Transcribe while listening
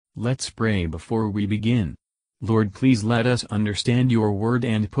Let's pray before we begin. Lord, please let us understand your word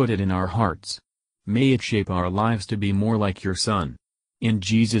and put it in our hearts. May it shape our lives to be more like your Son. In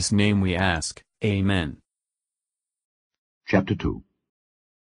Jesus' name we ask, Amen. Chapter 2.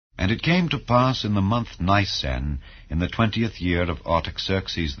 And it came to pass in the month Nisan, in the 20th year of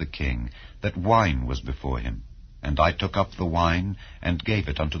Artaxerxes the king, that wine was before him. And I took up the wine, and gave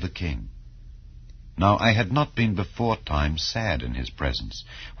it unto the king. Now I had not been beforetime sad in his presence.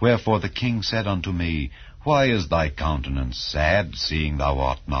 Wherefore the king said unto me, Why is thy countenance sad, seeing thou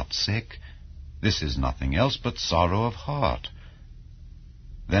art not sick? This is nothing else but sorrow of heart.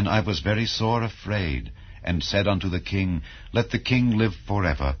 Then I was very sore afraid, and said unto the king, Let the king live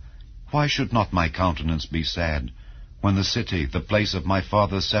forever. Why should not my countenance be sad, when the city, the place of my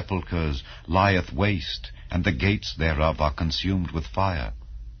father's sepulchres, lieth waste, and the gates thereof are consumed with fire?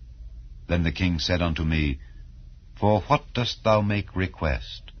 Then the king said unto me, For what dost thou make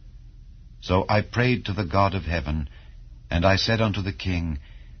request? So I prayed to the God of heaven, and I said unto the king,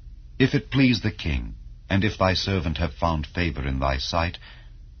 If it please the king, and if thy servant have found favor in thy sight,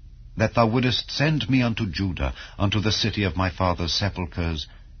 that thou wouldest send me unto Judah, unto the city of my father's sepulchres,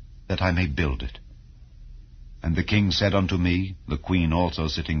 that I may build it. And the king said unto me, the queen also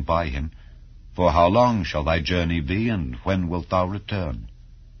sitting by him, For how long shall thy journey be, and when wilt thou return?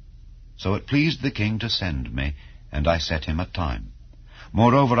 So it pleased the king to send me, and I set him a time.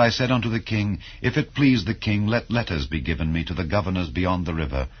 Moreover I said unto the king, If it please the king, let letters be given me to the governors beyond the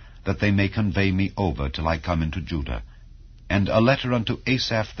river, that they may convey me over till I come into Judah. And a letter unto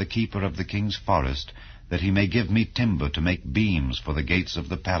Asaph the keeper of the king's forest, that he may give me timber to make beams for the gates of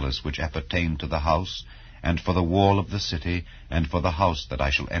the palace which appertain to the house, and for the wall of the city, and for the house that I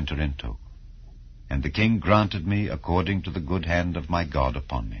shall enter into. And the king granted me according to the good hand of my God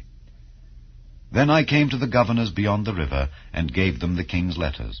upon me. Then I came to the governors beyond the river, and gave them the king's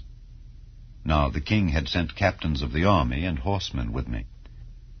letters. Now the king had sent captains of the army and horsemen with me.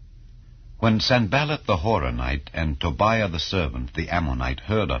 When Sanballat the Horonite and Tobiah the servant, the Ammonite,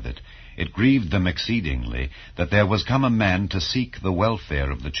 heard of it, it grieved them exceedingly that there was come a man to seek the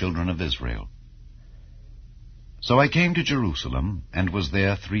welfare of the children of Israel. So I came to Jerusalem, and was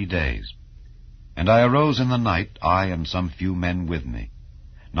there 3 days. And I arose in the night, I and some few men with me.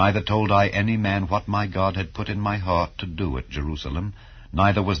 Neither told I any man what my God had put in my heart to do at Jerusalem,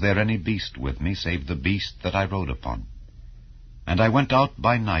 neither was there any beast with me, save the beast that I rode upon. And I went out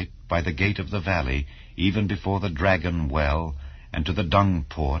by night by the gate of the valley, even before the dragon well, and to the dung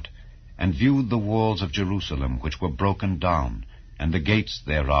port, and viewed the walls of Jerusalem, which were broken down, and the gates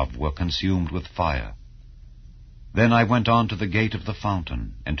thereof were consumed with fire. Then I went on to the gate of the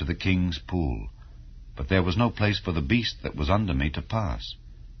fountain, and to the king's pool, but there was no place for the beast that was under me to pass.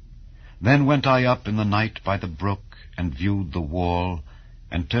 Then went I up in the night by the brook, and viewed the wall,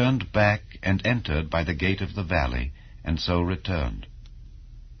 and turned back, and entered by the gate of the valley, and so returned.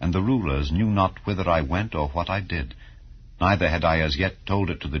 And the rulers knew not whither I went or what I did, neither had I as yet told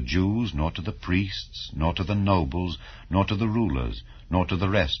it to the Jews, nor to the priests, nor to the nobles, nor to the rulers, nor to the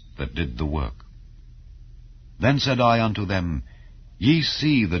rest that did the work. Then said I unto them, Ye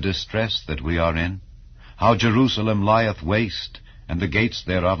see the distress that we are in, how Jerusalem lieth waste, and the gates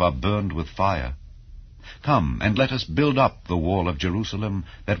thereof are burned with fire. Come, and let us build up the wall of Jerusalem,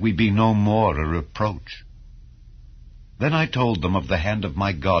 that we be no more a reproach. Then I told them of the hand of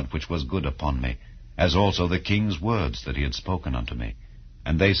my God which was good upon me, as also the king's words that he had spoken unto me.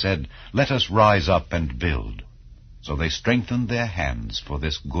 And they said, Let us rise up and build. So they strengthened their hands for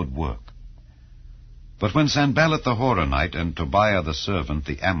this good work. But when Sanballat the Horonite, and Tobiah the servant,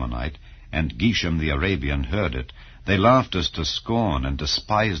 the Ammonite, and Geshem the Arabian heard it, they laughed us to scorn, and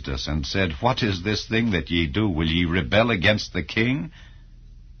despised us, and said, What is this thing that ye do? Will ye rebel against the king?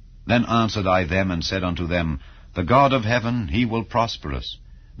 Then answered I them, and said unto them, The God of heaven, he will prosper us.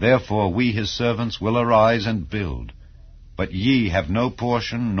 Therefore we his servants will arise and build. But ye have no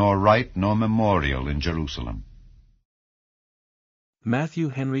portion, nor right, nor memorial in Jerusalem. Matthew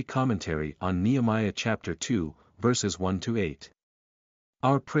Henry Commentary on Nehemiah chapter 2, verses 1-8.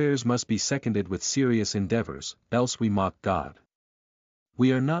 Our prayers must be seconded with serious endeavors, else we mock God.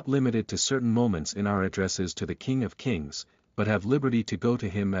 We are not limited to certain moments in our addresses to the King of Kings, but have liberty to go to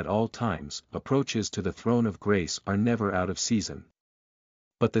him at all times. Approaches to the throne of grace are never out of season.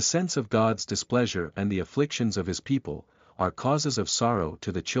 But the sense of God's displeasure and the afflictions of his people are causes of sorrow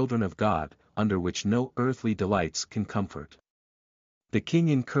to the children of God, under which no earthly delights can comfort. The king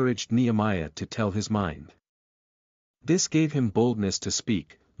encouraged Nehemiah to tell his mind. This gave him boldness to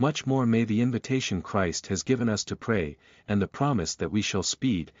speak. Much more may the invitation Christ has given us to pray, and the promise that we shall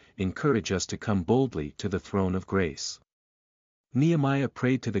speed, encourage us to come boldly to the throne of grace. Nehemiah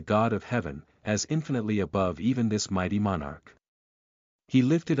prayed to the God of heaven, as infinitely above even this mighty monarch. He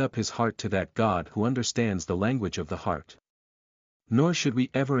lifted up his heart to that God who understands the language of the heart. Nor should we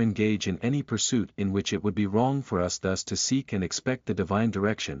ever engage in any pursuit in which it would be wrong for us thus to seek and expect the divine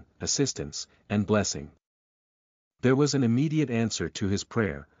direction, assistance, and blessing. There was an immediate answer to his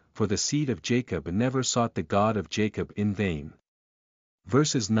prayer, for the seed of Jacob never sought the God of Jacob in vain.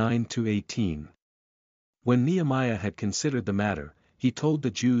 Verses 9-18. When Nehemiah had considered the matter, he told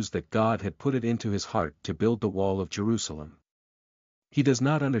the Jews that God had put it into his heart to build the wall of Jerusalem. He does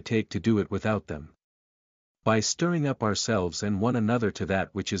not undertake to do it without them. By stirring up ourselves and one another to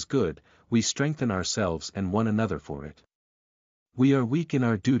that which is good, we strengthen ourselves and one another for it. We are weak in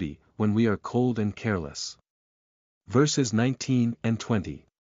our duty, when we are cold and careless. Verses 19 and 20.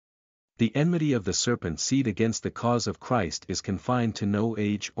 The enmity of the serpent seed against the cause of Christ is confined to no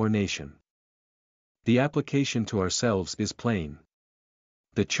age or nation. The application to ourselves is plain.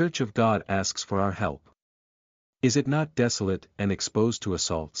 The Church of God asks for our help. Is it not desolate and exposed to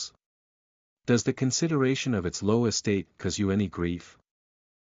assaults? Does the consideration of its low estate cause you any grief?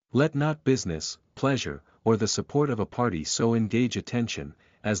 Let not business, pleasure, or the support of a party so engage attention,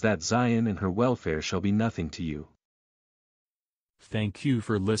 as that Zion and her welfare shall be nothing to you. Thank you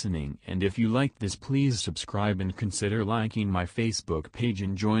for listening, and if you liked this, please subscribe and consider liking my Facebook page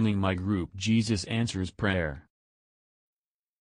and joining my group Jesus Answers Prayer.